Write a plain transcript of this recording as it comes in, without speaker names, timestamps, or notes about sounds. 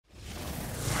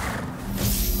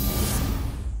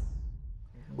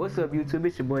What's up, YouTube?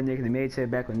 It's your boy Nick, the Mage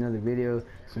back with another video.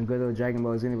 Some good old Dragon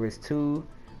Ball XENOVERSE 2.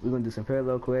 We're gonna do some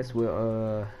parallel quests with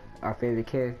our favorite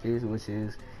characters, which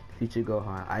is Future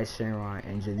Gohan, Ice Shenron,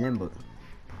 and Janemba.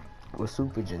 Or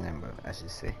Super Janemba, I should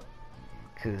say.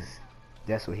 Cause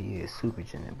that's what he is, Super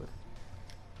Janemba.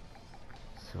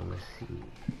 So let's see.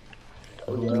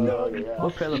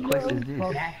 What parallel quest is this?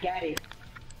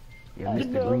 Yeah,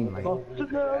 Mr. Green Light.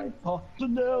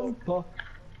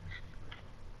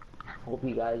 Hope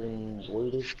you guys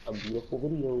enjoyed it. A beautiful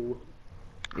video.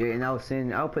 Yeah, and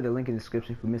I'll put the link in the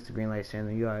description for Mr. Greenlight's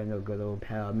channel. You already know good old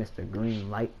pal Mr.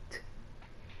 Greenlight.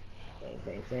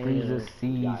 Frieza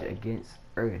siege against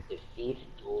Earth. Defeat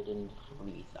Golden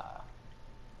Frieza.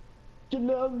 There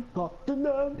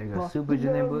goes Super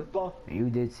Janemba. And you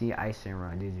did see Ice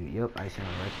Shenron, did you? Yup, Ice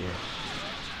Shenron right there.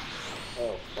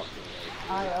 Oh, fucking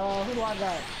Alright, who do I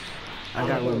got? I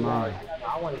got with mine.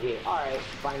 I want to get, alright,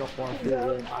 final form.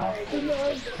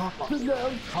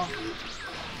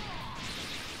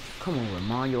 Come on,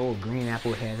 Ramon, your old green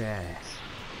apple head ass.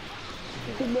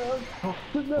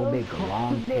 Old big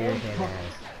long hair head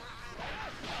ass.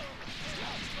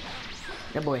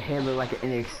 That boy head look like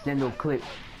an extendo clip.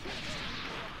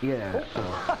 Yeah.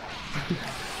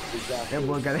 That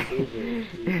boy got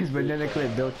his banana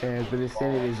clip built ass, but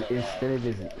instead of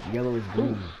his yellow is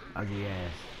green. Ugly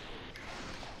ass.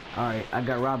 Alright, I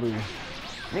got Robbery.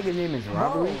 Nigga's name is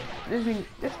Robbery? This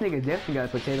nigga definitely got a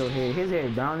potato head. His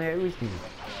head brown there, everything.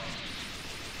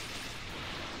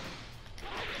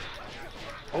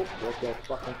 Oh, what's that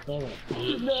fucking thing?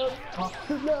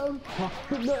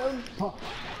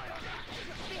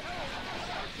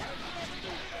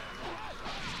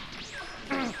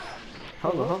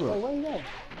 Hold on. Oh, where you at?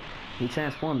 He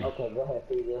transformed me. Okay, go ahead,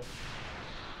 Frieza.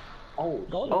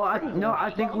 I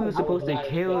think we were supposed to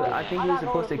kill. I think we were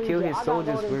supposed to kill his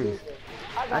soldiers first.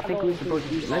 I think we were supposed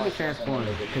to. Let me transform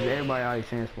him, because everybody already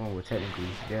transformed. Well, technically,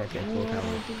 they're at full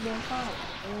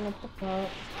power.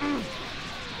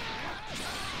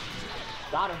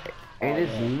 Got him. It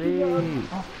is lit.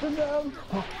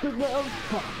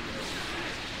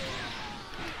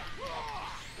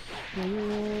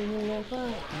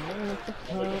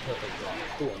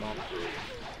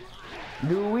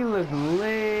 Dude, we look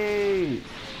late.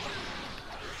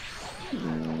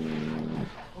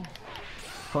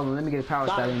 Hold on, let me get a power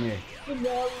shot in there.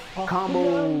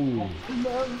 Combo.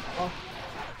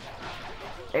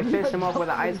 Hey, finish him off with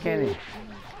an ice cannon.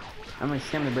 I'm gonna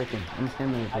stem the breaking.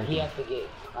 He has to get.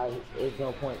 There's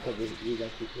no point because he's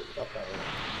gonna keep it up that way.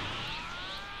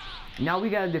 Now we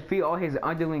gotta defeat all his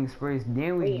underlings first,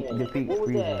 then we defeat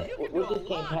Frieza. What just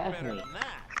came past me? That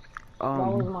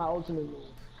was my ultimate move.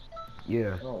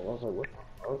 Yeah. No, I was like, what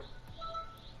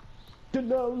the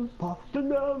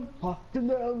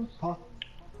fuck?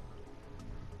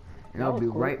 And I'll be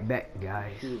right back,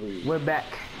 guys. We're back.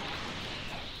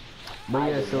 But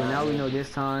yeah, so now we know this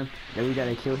time that we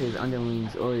gotta kill his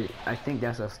underlings, or I think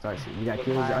that's our start shit. We gotta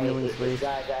kill his underlings first.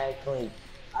 Guys,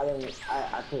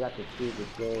 I forgot to choose the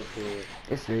character.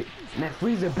 It's right. Man,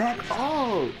 Frieza back!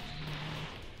 Oh!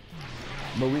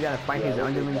 But we gotta fight his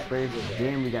underlings first,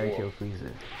 then we gotta kill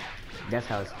Frieza. That's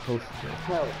how it's supposed to go.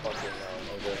 Hell fucking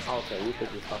no, nigga. Okay, you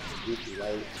think you're fucking Gucci,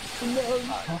 right?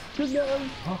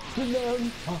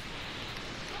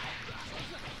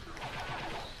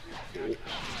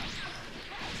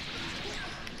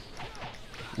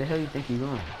 The hell you think you're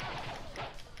going?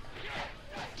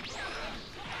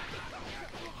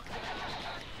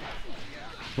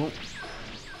 Boop.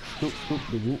 Scoop,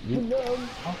 the whoop.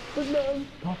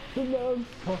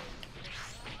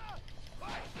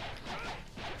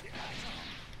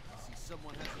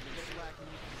 Someone has been slacking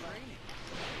with training.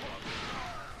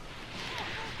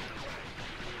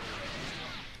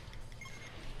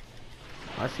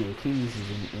 I see Achilles is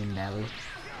in battle.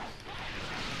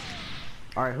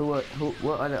 Alright,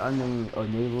 what other underling or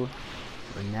naval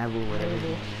or naval, whatever his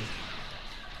name is?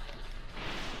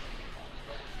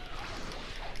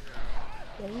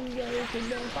 But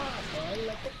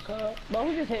who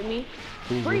just hit me?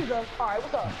 Frieza. Alright,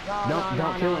 what's up?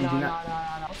 Don't kill him. Do not.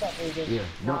 What's up, Frieza? Yeah,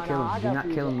 don't kill him. Do not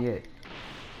kill him yet.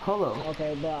 Hold up.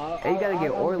 Okay, but Hey, you gotta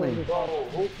get Orlin.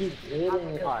 Who keeps hitting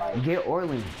me? Get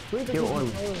Orlin. Kill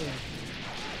Orlin.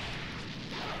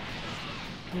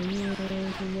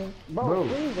 Bro,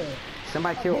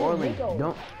 somebody kill Orlin.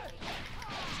 Don't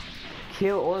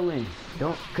kill Orlin.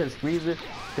 Don't, cause Frieza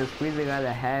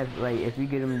gotta have, like, if you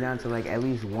get him down to like at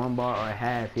least 1 bar or a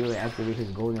half, he'll activate his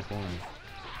golden form.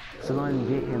 So don't even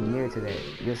get him near to that.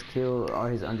 Just kill all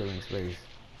his underlings first.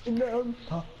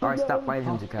 Alright, stop fighting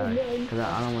him, Zakai, cause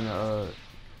I don't wanna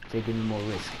take any more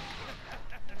risk.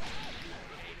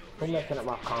 Who messing up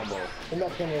my combo? Who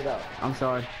messing it up? I'm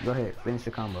sorry. Go ahead. Finish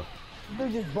your combo. You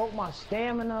just broke my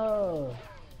stamina.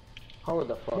 Hold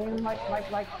the fuck Man, up.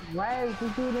 like Raz, you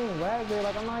didn't Raspberry.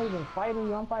 Like I'm not even fighting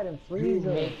you. I'm fighting You Frieza.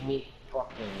 make me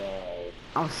fucking mad.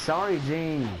 I'm sorry,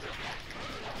 James.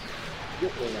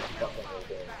 You're in that fucking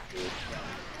game, dude.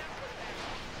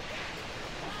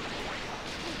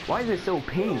 Why is it so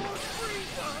pink?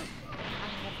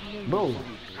 Bro,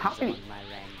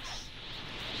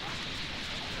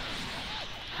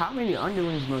 how many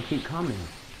underlings gonna keep coming?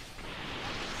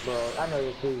 Bro, I know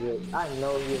you're too good. I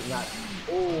know you're not.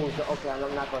 Ooh, okay,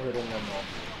 I'm not gonna hit him no more.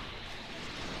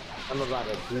 I'm about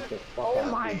to beat the fuck out.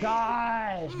 Oh my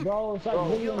gosh, bro. It's like Bro,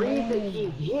 video Frieza games.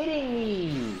 keeps hitting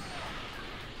me.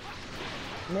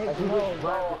 Nick, Like, no,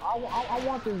 bro. I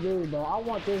want this dude, bro. I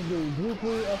want this dude.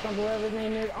 Drupu or something, whatever his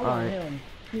name is. I want him.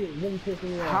 He is really pissing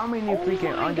me off. How many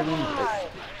freaking underlings?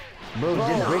 Bro,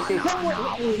 just break their...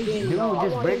 Dude,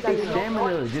 just break their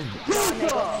stamina. Just...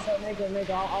 Make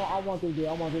I want this dude.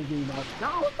 I want this dude, bro. No,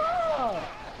 what's up?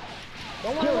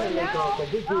 Don't want to win now.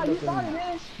 Nah, you started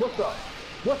this. What's up?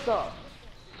 What's up?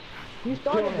 You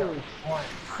started this. On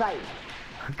sight.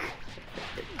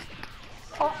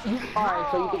 Oh,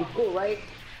 alright, so you think it's cool, right?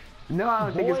 No, I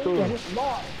don't think it's cool.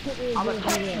 I'm gonna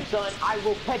catch you, son. I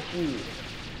will catch you.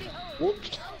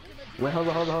 Whoops. Wait, hold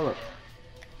up.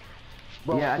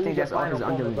 Bro, Yeah, I think that's all his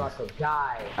underlings. about to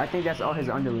die. I think that's all his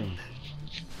underlings.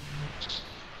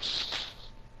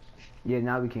 Yeah,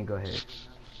 now we can go ahead.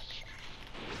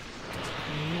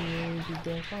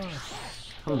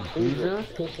 Oh, Frieza?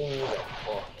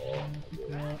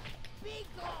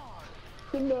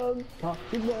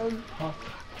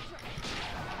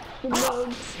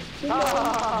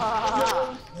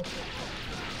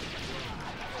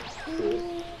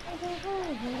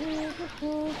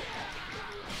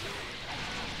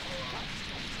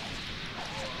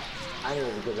 I need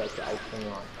to get back to ice cream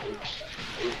on.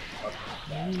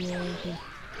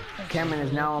 Cameron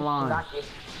is now online.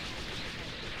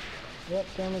 Yep,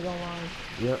 camera's online.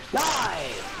 Yep.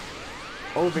 Die!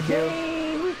 Overkill.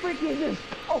 Dang, we freaking just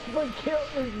overkilled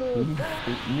this dude.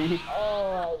 Me?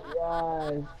 Oh my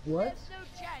gosh. What?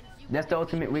 That's the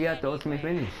ultimate. We got the ultimate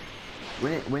finish.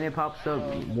 When it pops up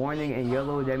warning in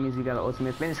yellow, that means we got an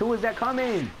ultimate finish. Who is that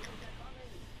coming?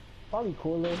 Probably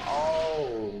cooler.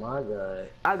 Oh my god.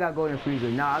 I got golden freezer.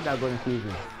 Nah, I got golden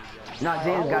freezer. Nah,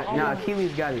 James got. Nah,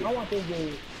 Achilles got it. I want this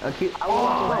dude.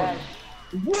 Oh!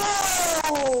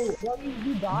 Whoa!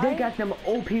 You died? They got them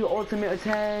OP ultimate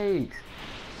attacks.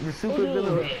 The super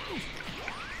villain.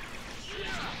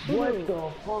 What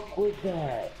the fuck was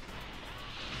that?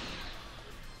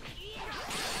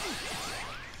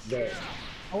 There.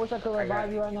 I wish I could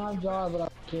revive you right now, Jar, but I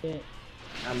can't.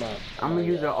 I'm gonna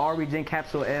use the Origin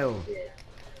Capsule L.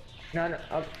 No,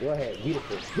 go ahead.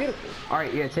 Beautiful.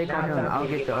 Alright, yeah, take on him. I'll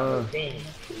get the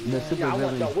super I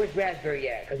want villain. where's Raspberry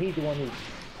at? Cause he's the one who.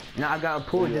 Nah, I gotta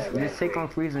pull. Just take on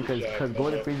Frieza, cause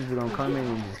golden freezers are gonna come in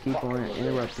and just keep on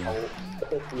interrupting.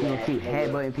 He's gonna keep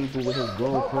headbutting people with his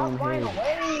gold chrome head.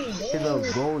 His little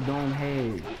gold dome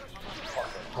head.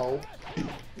 Ho.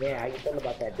 Man, how you feel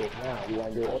about that bitch now? You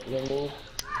wanna do an ultimate move?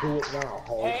 Do it now,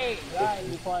 ho. Hey, guys,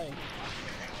 you playing?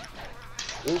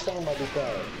 What you talking about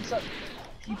because?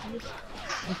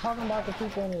 I'm talking about the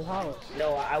people in his house.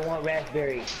 No, I want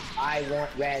raspberry. I want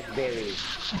raspberry.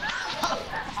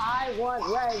 I want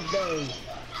raspberry.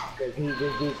 Cause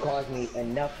this dude caused me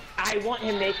enough. I want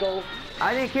him, Mako.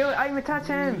 I didn't kill it. I didn't even touch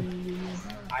him.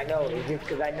 I know, it's just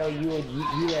cause I know you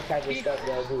that type of stuff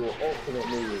that do an ultimate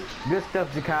movie. Good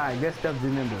stuff, Jakai. Good stuff,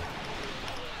 Zanimba.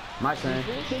 My turn.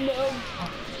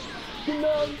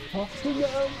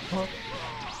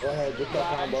 Go ahead, get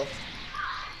that combo.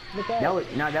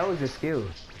 That was a skill.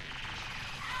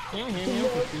 I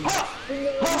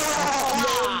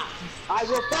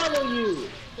will follow you.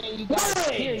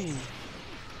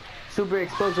 Super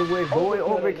explosive wave, boy,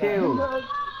 overkill.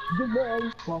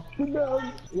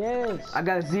 Yes. I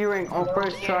got a Z-rank on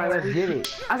first try. Let's get it.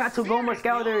 I got two Goma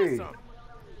Scouters.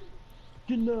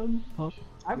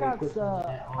 I got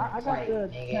the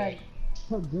tag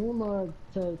Paguma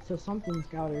to something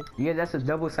scouter. Yeah, that's a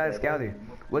double-sided scouter.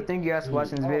 Well, thank you guys for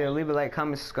watching this video. Leave a like,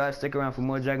 comment, subscribe, stick around for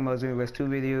more Dragon Ball Xenoverse 2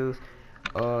 videos.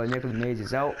 Nicholas Mage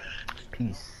is out.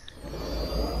 Peace.